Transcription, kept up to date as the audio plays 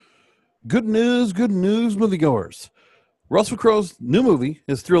Good news, moviegoers. Russell Crowe's new movie,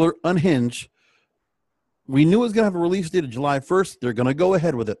 his thriller Unhinged, we knew it was going to have a release date of July 1st. They're going to go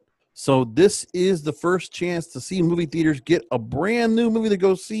ahead with it. So this is the first chance to see movie theaters get a brand new movie to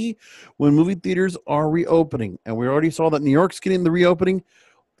go see when movie theaters are reopening. And we already saw that New York's getting the reopening.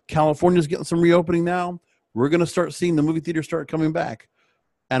 California's getting some reopening now. We're going to start seeing the movie theaters start coming back.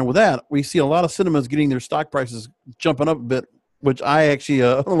 And with that, we see a lot of cinemas getting their stock prices jumping up a bit, which I actually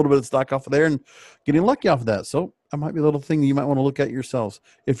a little bit of stock off of there and getting lucky off of that. So that might be a little thing you might want to look at yourselves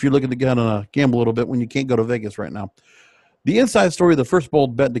if you're looking to get on a gamble a little bit when you can't go to Vegas right now. The inside story, the first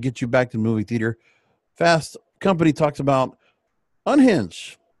bold bet to get you back to the movie theater. Fast Company talks about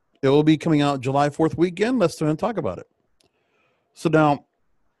Unhinged. It will be coming out July 4th weekend. Let's go ahead and talk about it. So now,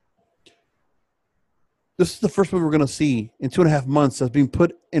 this is the first movie we're going to see in 2.5 months that's being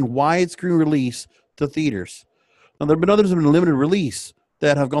put in widescreen release to theaters. Now, there have been others that have been limited release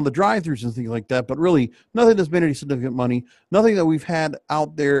that have gone to drive-thrus and things like that, but really nothing that's made any significant money, nothing that we've had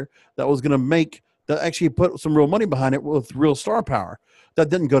out there that was going to make, that actually put some real money behind it with real star power. That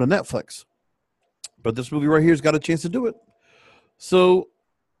didn't go to Netflix. But this movie right here has got a chance to do it. So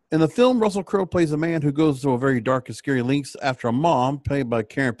in the film, Russell Crowe plays a man who goes to a very dark and scary lengths after a mom, played by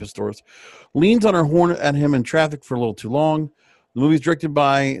Karen Pistorius, leans on her horn at him in traffic for a little too long. The movie is directed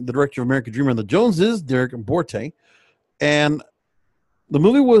by the director of American Dreamer and the Joneses, Derek Borte. And the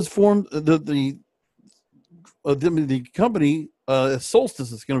movie was formed, the company,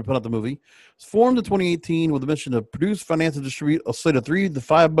 Solstice is going to put out the movie. It's formed in 2018 with a mission to produce, finance, and distribute a slate of 3 to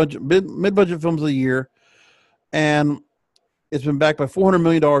 5 mid-budget films a year. And it's been backed by $400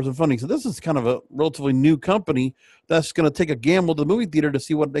 million in funding. So this is kind of a relatively new company that's going to take a gamble to the movie theater to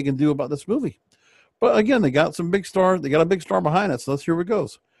see what they can do about this movie. But again, they got some big stars. They got a big star behind it. So let's hear where it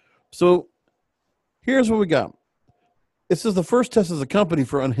goes. So here's what we got. This is the first test as a company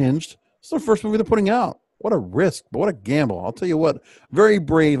for Unhinged. It's the first movie they're putting out. What a risk, but what a gamble. I'll tell you what, very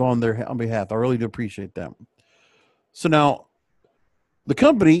brave on behalf. I really do appreciate that. So now, the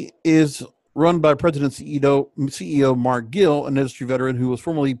company is run by President CEO Mark Gill, an industry veteran who was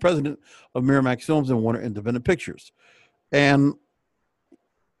formerly president of Miramax Films and Warner Independent Pictures. And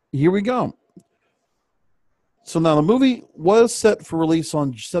here we go. So now the movie was set for release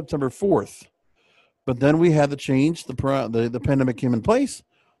on September 4th. But then we had to change. The pandemic came in place.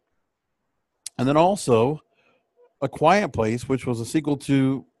 And then also, A Quiet Place, which was a sequel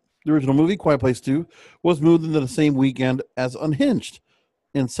to the original movie, Quiet Place 2, was moved into the same weekend as Unhinged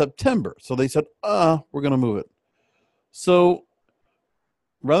in September. So they said, we're going to move it. So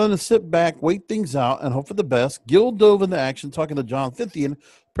rather than sit back, wait things out, and hope for the best, Gill dove into action, talking to John Fithian,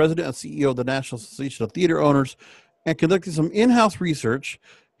 president and CEO of the National Association of Theater Owners, and conducting some in-house research.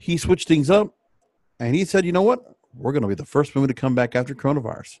 He switched things up. And he said, you know what? We're going to be the first movie to come back after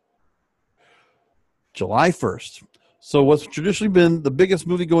coronavirus. July 1st. So what's traditionally been the biggest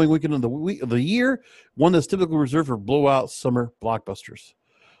movie-going weekend of the year, one that's typically reserved for blowout summer blockbusters.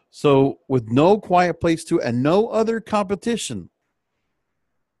 So with no Quiet Place 2 and no other competition,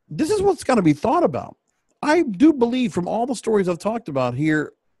 this is what's got to be thought about. I do believe from all the stories I've talked about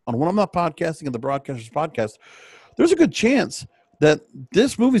here on When I'm Not Podcasting and the Broadcasters Podcast, there's a good chance that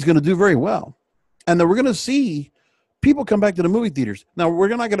this movie is going to do very well. And then we're going to see people come back to the movie theaters. Now, we're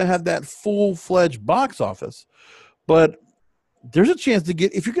not going to have that full-fledged box office, but there's a chance to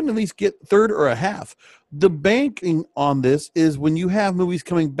get, if you can at least get third or a half. The banking on this is when you have movies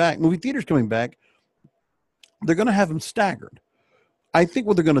coming back, movie theaters coming back, they're going to have them staggered. I think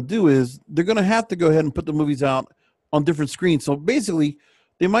what they're going to do is they're going to have to go ahead and put the movies out on different screens. So basically,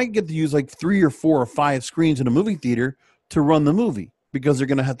 they might get to use like 3 or 4 or 5 screens in a movie theater to run the movie, because they're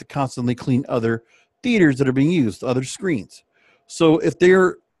going to have to constantly clean other theaters that are being used, other screens. So if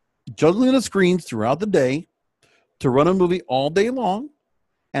they're juggling the screens throughout the day to run a movie all day long,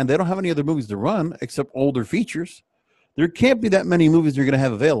 and they don't have any other movies to run except older features, there can't be that many movies you're going to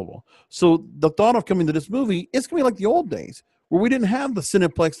have available. So the thought of coming to this movie, it's going to be like the old days where we didn't have the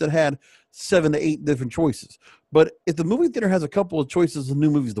Cineplex that had 7 to 8 different choices. But if the movie theater has a couple of choices of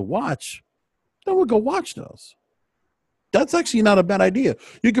new movies to watch, then we'll go watch those. That's actually not a bad idea.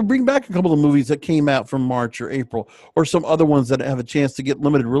 You can bring back a couple of movies that came out from March or April, or some other ones that have a chance to get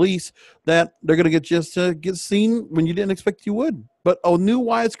limited release that they're going to get just to get seen when you didn't expect you would. But a new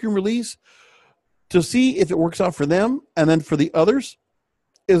widescreen release to see if it works out for them and then for the others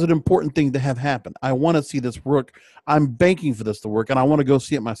is an important thing to have happen. I want to see this work. I'm banking for this to work, and I want to go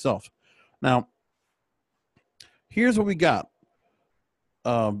see it myself. Now, here's what we got.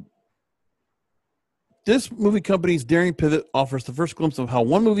 This movie company's daring pivot offers the first glimpse of how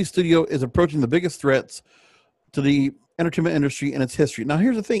one movie studio is approaching the biggest threats to the entertainment industry and its history. Now,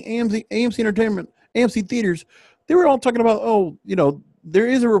 here's the thing: AMC Entertainment, AMC Theaters, they were all talking about, there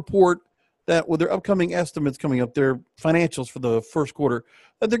is a report that with their upcoming estimates coming up, their financials for the first quarter,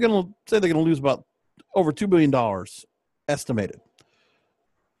 that they're going to say they're going to lose about over $2 billion estimated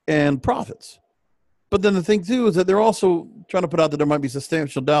and profits. But then the thing too is that they're also trying to put out that there might be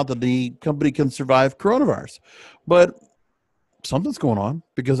substantial doubt that the company can survive coronavirus. But something's going on,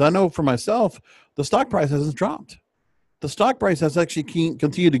 because I know for myself, the stock price hasn't dropped. The stock price has actually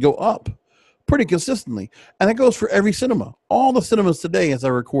continued to go up pretty consistently. And that goes for every cinema. All the cinemas today, as I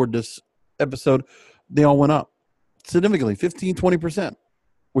record this episode, they all went up significantly, 15, 20%,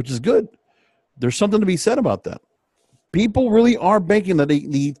 which is good. There's something to be said about that. People really are banking that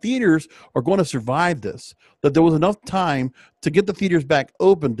the theaters are going to survive this, that there was enough time to get the theaters back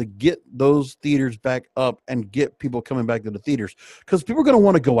open, to get those theaters back up and get people coming back to the theaters, because people are going to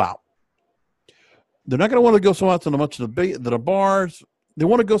want to go out. They're not going to want to go so out to much of the bars. They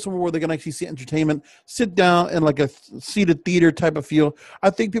want to go somewhere where they can actually see entertainment, sit down in like a seated theater type of feel. I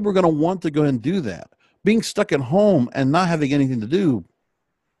think people are going to want to go ahead and do that. Being stuck at home and not having anything to do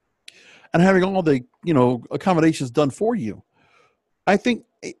and having all the, accommodations done for you. I think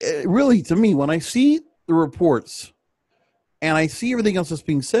really, to me, when I see the reports and I see everything else that's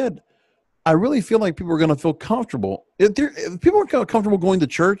being said, I really feel like people are going to feel comfortable. If people are comfortable going to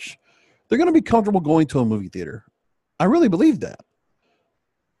church, they're going to be comfortable going to a movie theater. I really believe that.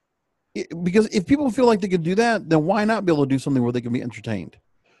 Because if people feel like they can do that, then why not be able to do something where they can be entertained?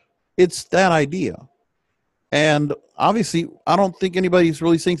 It's that idea. And obviously, I don't think anybody's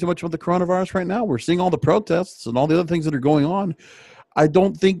really saying too much about the coronavirus right now. We're seeing all the protests and all the other things that are going on. I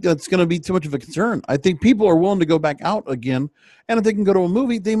don't think that's going to be too much of a concern. I think people are willing to go back out again. And if they can go to a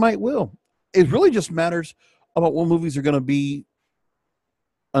movie, they might will. It really just matters about what movies are going to be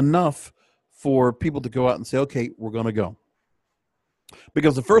enough for people to go out and say, okay, we're going to go.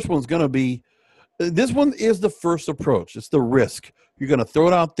 Because the first one's going to be, this one is the first approach. It's the risk. You're going to throw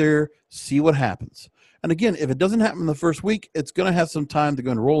it out there, see what happens. And again, if it doesn't happen in the first week, it's going to have some time to go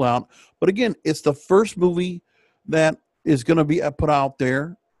and roll out. But again, it's the first movie that is going to be put out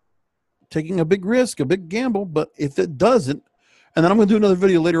there, taking a big risk, a big gamble. But if it doesn't, and then I'm going to do another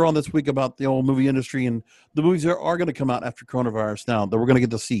video later on this week about the old movie industry and the movies that are going to come out after coronavirus now that we're going to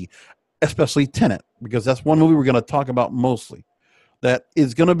get to see, especially Tenet, because that's one movie we're going to talk about mostly. That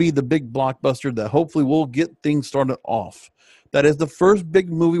is going to be the big blockbuster that hopefully will get things started off. That is the first big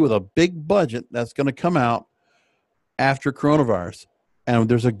movie with a big budget that's going to come out after coronavirus. And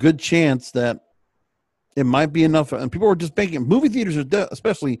there's a good chance that it might be enough. And people are just banking. Movie theaters are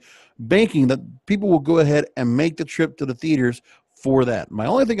especially banking that people will go ahead and make the trip to the theaters for that. My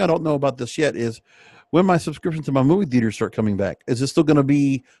only thing I don't know about this yet is when my subscription to my movie theaters start coming back. Is it still going to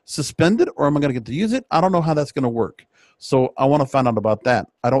be suspended, or am I going to get to use it? I don't know how that's going to work. So I want to find out about that.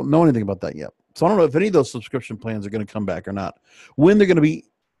 I don't know anything about that yet. So I don't know if any of those subscription plans are going to come back or not, when they're going to be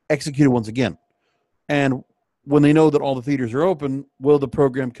executed once again. And when they know that all the theaters are open, will the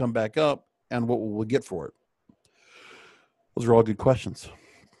program come back up, and what will we get for it? Those are all good questions.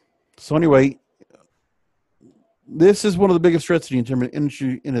 So anyway, this is one of the biggest threats to the entertainment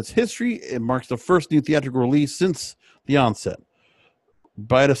industry in its history. It marks the first new theatrical release since the onset.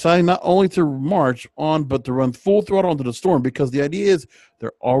 By deciding not only to march on, but to run full throttle into the storm, because the idea is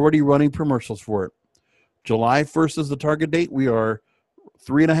they're already running commercials for it. July 1st is the target date. We are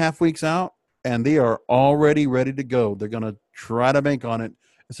 3.5 weeks out, and they are already ready to go. They're going to try to bank on it.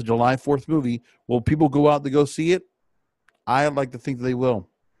 It's a July 4th movie. Will people go out to go see it? I'd like to think they will.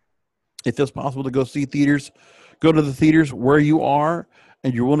 If it's possible to go see theaters, go to the theaters where you are,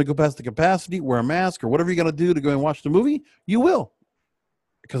 and you're willing to go past the capacity, wear a mask, or whatever you're going to do to go and watch the movie, you will.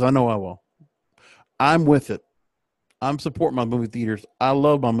 Because I know I will. I'm with it. I'm supporting my movie theaters. I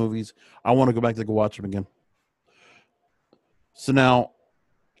love my movies. I want to go back to go watch them again. So now,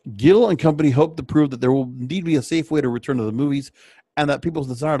 Gill and company hope to prove that there will indeed be a safe way to return to the movies, and that people's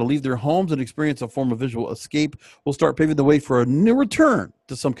desire to leave their homes and experience a form of visual escape will start paving the way for a new return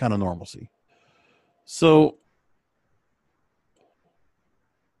to some kind of normalcy. So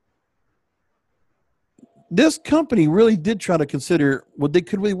this company really did try to consider,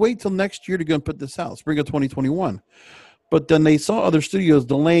 could we wait till next year to go and put this out, spring of 2021? But then they saw other studios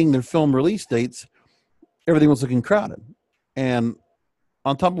delaying their film release dates. Everything was looking crowded. And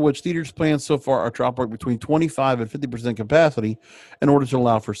on top of which, theaters' plans so far are to operate between 25 and 50% capacity in order to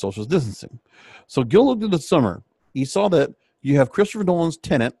allow for social distancing. So Gil looked at the summer. He saw that you have Christopher Nolan's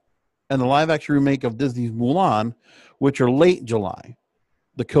Tenet and the live-action remake of Disney's Mulan, which are late July.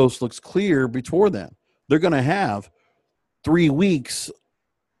 The coast looks clear before then. They're going to have 3 weeks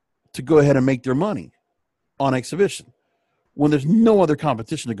to go ahead and make their money on exhibition. when there's no other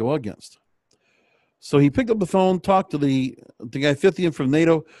competition to go against. So he picked up the phone, talked to the guy Fithian from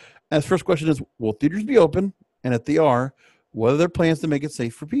NATO, and his first question is, will theaters be open? And if they are, what are their plans to make it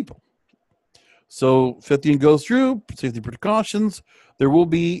safe for people? So Fithian goes through safety precautions. There will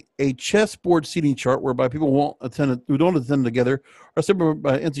be a chessboard seating chart whereby people who don't attend together are separated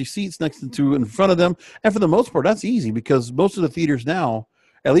by empty seats next to in front of them. And for the most part, that's easy because most of the theaters now,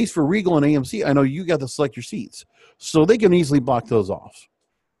 at least for Regal and AMC, I know you got to select your seats. So they can easily block those off.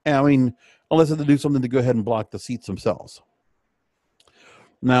 And I mean, unless they have to do something to go ahead and block the seats themselves.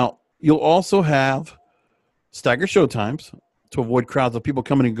 Now, you'll also have staggered show times to avoid crowds of people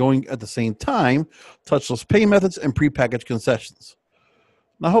coming and going at the same time, touchless pay methods, and prepackaged concessions.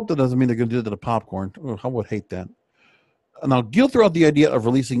 Now, I hope that doesn't mean they're going to do that to the popcorn. Oh, I would hate that. Now, Gil threw out the idea of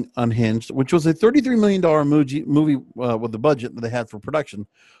releasing Unhinged, which was a $33 million movie with the budget that they had for production,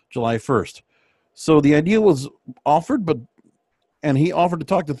 July 1st. So the idea was offered, and he offered to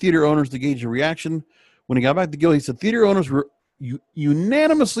talk to theater owners to gauge a reaction. When he got back to Gil, he said theater owners were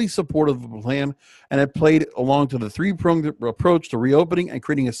unanimously supportive of the plan and had played along to the three-pronged approach to reopening and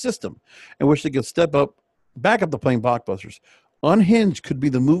creating a system in which they could back up the playing blockbusters. Unhinged could be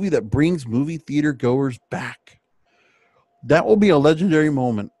the movie that brings movie theater goers back. That will be a legendary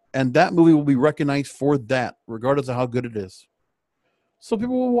moment, and that movie will be recognized for that, regardless of how good it is. So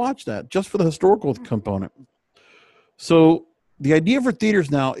people will watch that just for the historical component. So the idea for theaters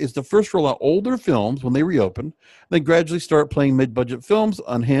now is to first roll out older films when they reopen, then gradually start playing mid-budget films,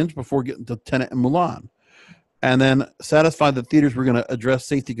 Unhinged, before getting to Tenet and Mulan. And then satisfied that theaters were going to address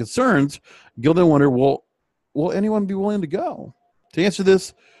safety concerns, Gildan wondered, will anyone be willing to go? To answer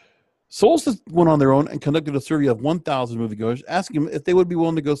this, Solstice went on their own and conducted a survey of 1,000 moviegoers, asking them if they would be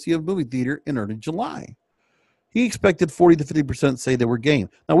willing to go see a movie theater in early July. He expected 40 to 50% say they were game.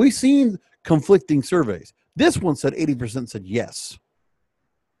 Now, we've seen conflicting surveys. This one said 80% said yes.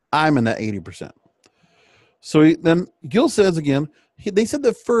 I'm in that 80%. So then Gil says again, they said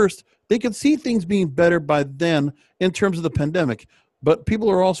that first they could see things being better by then in terms of the pandemic, but people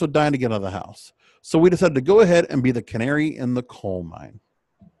are also dying to get out of the house. So we decided to go ahead and be the canary in the coal mine.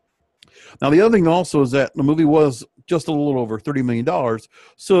 Now, the other thing also is that the movie was just a little over $30 million.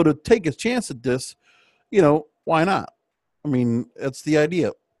 So to take a chance at this, why not? I mean, that's the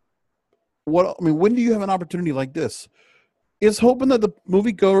idea. When do you have an opportunity like this? It's hoping that the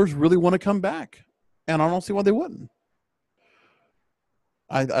moviegoers really want to come back. And I don't see why they wouldn't.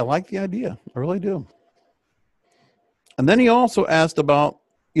 I like the idea. I really do. And then he also asked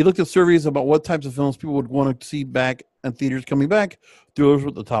he looked at surveys about what types of films people would want to see back and theaters coming back. Thrillers were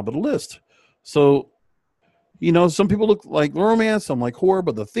at the top of the list. So, some people look like romance, some like horror,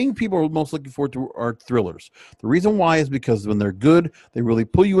 but the thing people are most looking forward to are thrillers. The reason why is because when they're good, they really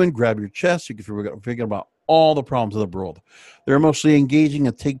pull you in, grab your chest. You can figure about all the problems of the world. They're emotionally engaging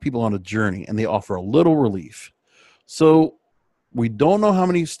and take people on a journey, and they offer a little relief. So we don't know how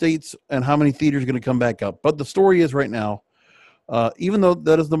many states and how many theaters are going to come back up, but the story is right now, even though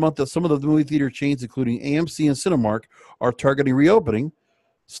that is the month that some of the movie theater chains, including AMC and Cinemark, are targeting reopening,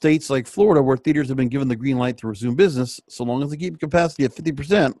 states like Florida, where theaters have been given the green light to resume business, so long as they keep capacity at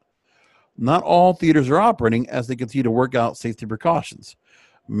 50%, not all theaters are operating as they continue to work out safety precautions.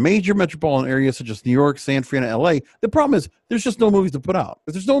 Major metropolitan areas such as New York, San Fran, and LA, the problem is there's just no movies to put out.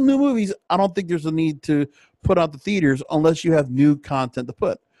 If there's no new movies, I don't think there's a need to put out the theaters unless you have new content to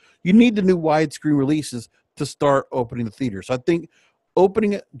put. You need the new widescreen releases to start opening the theaters. So I think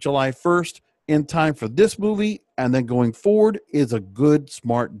opening it July 1st in time for this movie and then going forward is a good,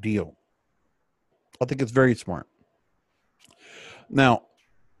 smart deal. I think it's very smart. Now,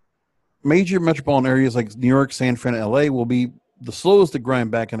 major metropolitan areas like New York, San Fran, and LA will be the slowest to grind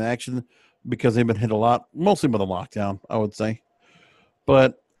back in action because they've been hit a lot, mostly by the lockdown, I would say.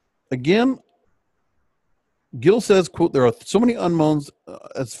 But again, Gil says, quote, there are so many unknowns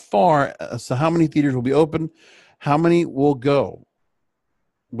as far as to how many theaters will be open, how many will go,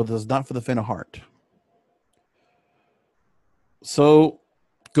 but it's not for the faint of heart. So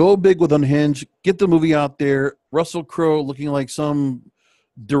go big with Unhinged, get the movie out there. Russell Crowe looking like some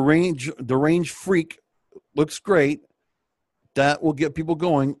deranged freak looks great. That will get people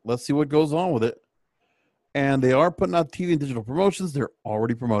going. Let's see what goes on with it. And they are putting out TV and digital promotions. They're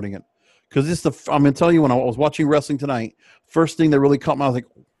already promoting it. Because I'm going to tell you, when I was watching wrestling tonight, first thing that really caught me, I was like,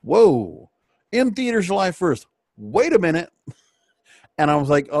 whoa, in theaters July 1st. Wait a minute. And I was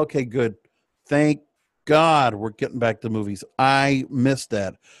like, okay, good. Thank God we're getting back to movies. I missed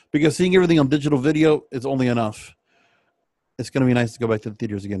that. Because seeing everything on digital video is only enough. It's going to be nice to go back to the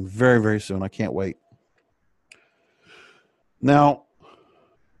theaters again very, very soon. I can't wait. Now,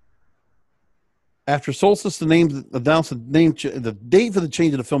 After Solstice announced the date for the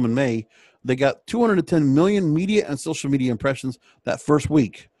change of the film in May, they got 210 million media and social media impressions that first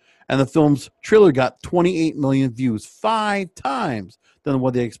week. And the film's trailer got 28 million views, 5 times than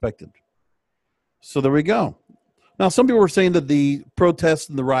what they expected. So there we go. Now, some people were saying that the protests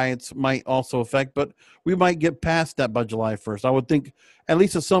and the riots might also affect, but we might get past that by July 1st. I would think at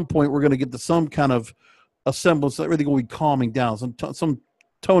least at some point we're going to get to some kind of a semblance that everything will be calming down, some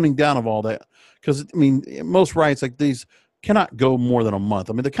toning down of all that. Because, I mean, most riots like these cannot go more than a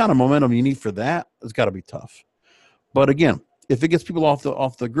month. I mean, the kind of momentum you need for that has got to be tough. But again, if it gets people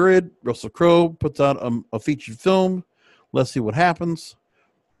off the grid, Russell Crowe puts out a featured film. Let's see what happens.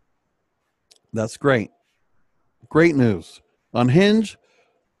 That's great. Great news. Unhinged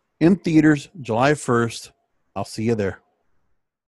in theaters July 1st. I'll see you there.